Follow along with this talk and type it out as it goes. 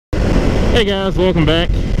Hey guys, welcome back.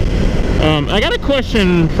 I got a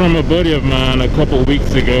question from a buddy of mine a couple of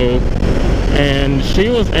weeks ago, and she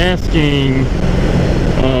was asking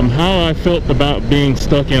how I felt about being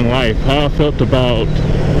stuck in life, how I felt about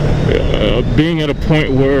being at a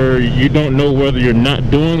point where you don't know whether you're not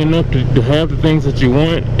doing enough to have the things that you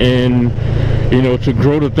want, and you know, to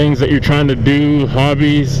grow the things that you're trying to do,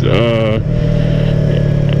 hobbies,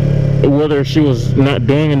 whether she was not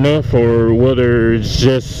doing enough or whether it's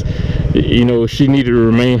just, you know, she needed to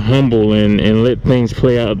remain humble and let things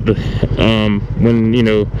play out when, you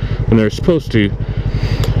know, when they're supposed to.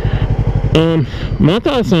 My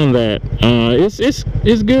thoughts on that,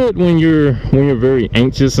 it's good when you're very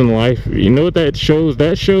anxious in life. You know what that shows?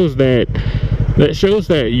 That shows that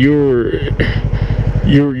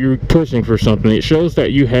you're pushing for something. It shows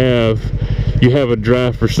that you have a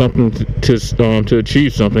drive for something to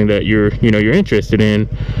achieve something that you're interested in,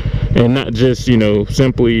 and not just, you know,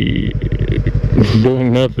 simply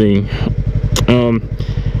doing nothing.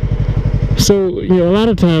 So, you know, a lot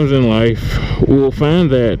of times in life we'll find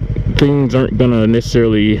that things aren't gonna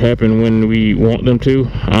necessarily happen when we want them to.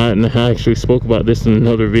 I actually spoke about this in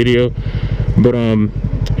another video, but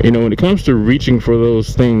you know, when it comes to reaching for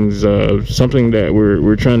those things, something that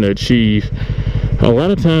we're trying to achieve, a lot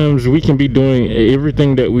of times we can be doing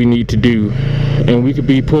everything that we need to do, and we could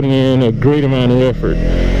be putting in a great amount of effort,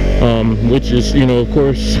 which is, you know, of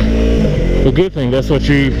course, a good thing. That's what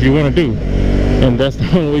you want to do, and that's the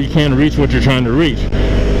only way you can reach what you're trying to reach.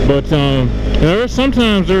 But there are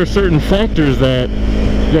certain factors that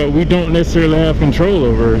we don't necessarily have control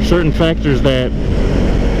over. Certain factors that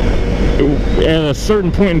at a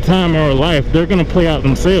certain point in time in our life, they're going to play out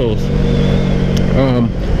themselves.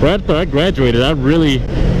 Right after I graduated, I really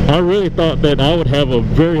thought that I would have a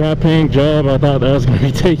very high-paying job. I thought that I was going to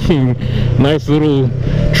be taking nice little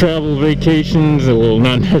travel vacations. Well,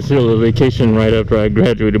 not necessarily a vacation right after I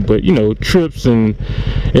graduated, but, you know, trips and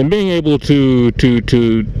being able to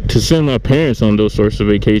send my parents on those sorts of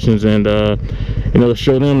vacations, and you know,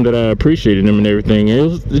 show them that I appreciated them and everything. It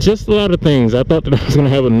was just a lot of things. I thought that I was going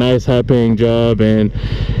to have a nice high-paying job and,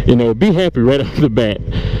 you know, be happy right off the bat.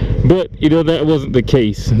 But, you know, that wasn't the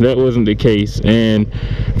case. That wasn't the case. And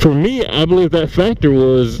for me, I believe that factor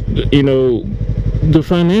was, you know, the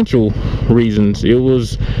financial reasons. It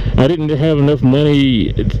was, I didn't have enough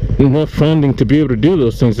money, enough funding to be able to do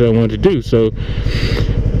those things that I wanted to do. So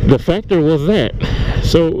the factor was that.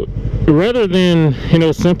 So rather than, you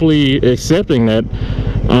know, simply accepting that,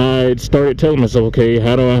 I started telling myself, okay,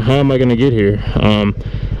 how am I going to get here?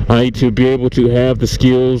 I need to be able to have the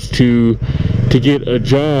skills to get a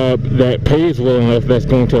job that pays well enough, that's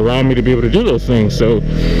going to allow me to be able to do those things. So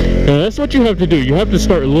that's what you have to do. You have to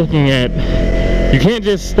start looking at, you can't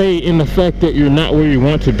just stay in the fact that you're not where you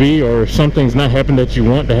want to be, or something's not happening that you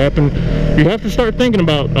want to happen. You have to start thinking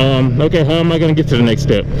about, okay, how am I going to get to the next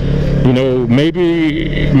step? You know,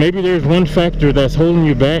 maybe there's one factor that's holding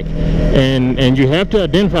you back, and you have to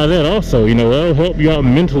identify that also. You know, that'll help you out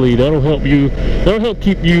mentally. That'll help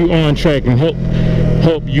keep you on track, and help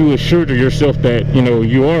you assure to yourself that, you know,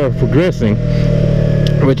 you are progressing.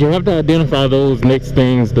 But you have to identify those next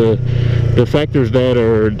things, the factors that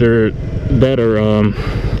are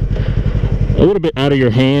a little bit out of your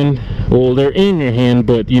hand. Well, they're in your hand,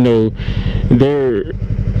 but, you know, they're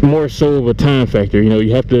more so of a time factor. You know,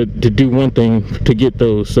 you have to do one thing to get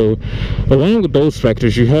those. So along with those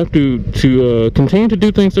factors, you have to continue to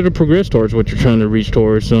do things that are progress towards what you're trying to reach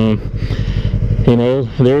towards. You know,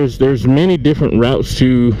 there's many different routes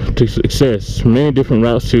to success, many different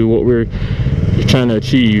routes to what we're trying to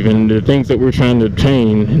achieve, and the things that we're trying to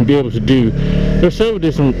obtain and be able to do. There's several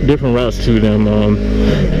different routes to them.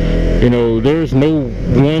 You know, there's no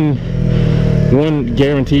one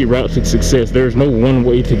guaranteed route to success. There's no one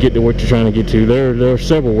way to get to what you're trying to get to. There are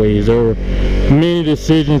several ways. There are many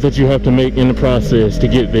decisions that you have to make in the process to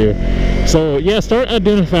get there. So yeah, start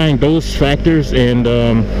identifying those factors, and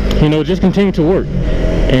you know, just continue to work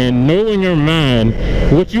and know in your mind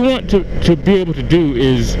what you want to be able to do.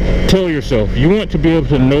 Is tell yourself, you want to be able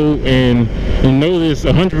to know and know this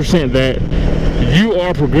 100%, that you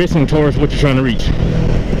are progressing towards what you're trying to reach.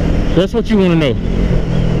 That's what you want to know.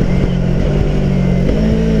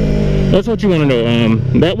 That's what you want to know.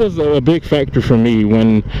 That was a big factor for me.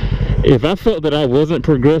 If I felt that I wasn't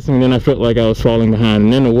progressing, then I felt like I was falling behind.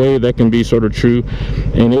 And in a way, that can be sort of true.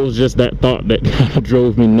 And it was just that thought that kind of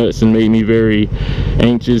drove me nuts and made me very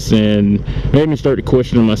anxious, and made me start to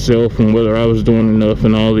question myself and whether I was doing enough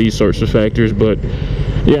and all these sorts of factors. But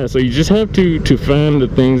yeah, so you just have to find the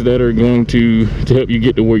things that are going to help you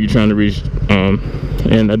get to where you're trying to reach,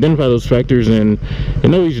 and identify those factors, and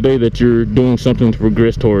know each day that you're doing something to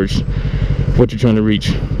progress towards what you're trying to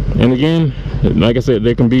reach. And again, like I said,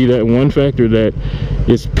 there can be that one factor that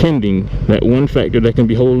is pending, that one factor that can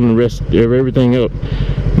be holding the rest of everything up.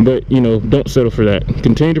 But you know, don't settle for that.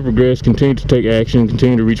 Continue to progress, continue to take action,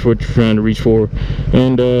 continue to reach what you're trying to reach for,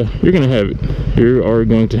 and you're gonna have it. You are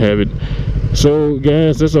going to have it. So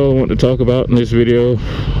guys, that's all I want to talk about in this video.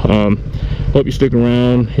 Hope you stick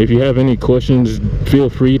around. If you have any questions, feel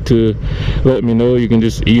free to let me know. You can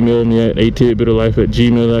just email me at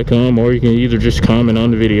atidbitoflife@gmail.com, or you can either just comment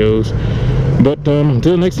on the videos. But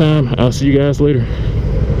until next time, I'll see you guys later.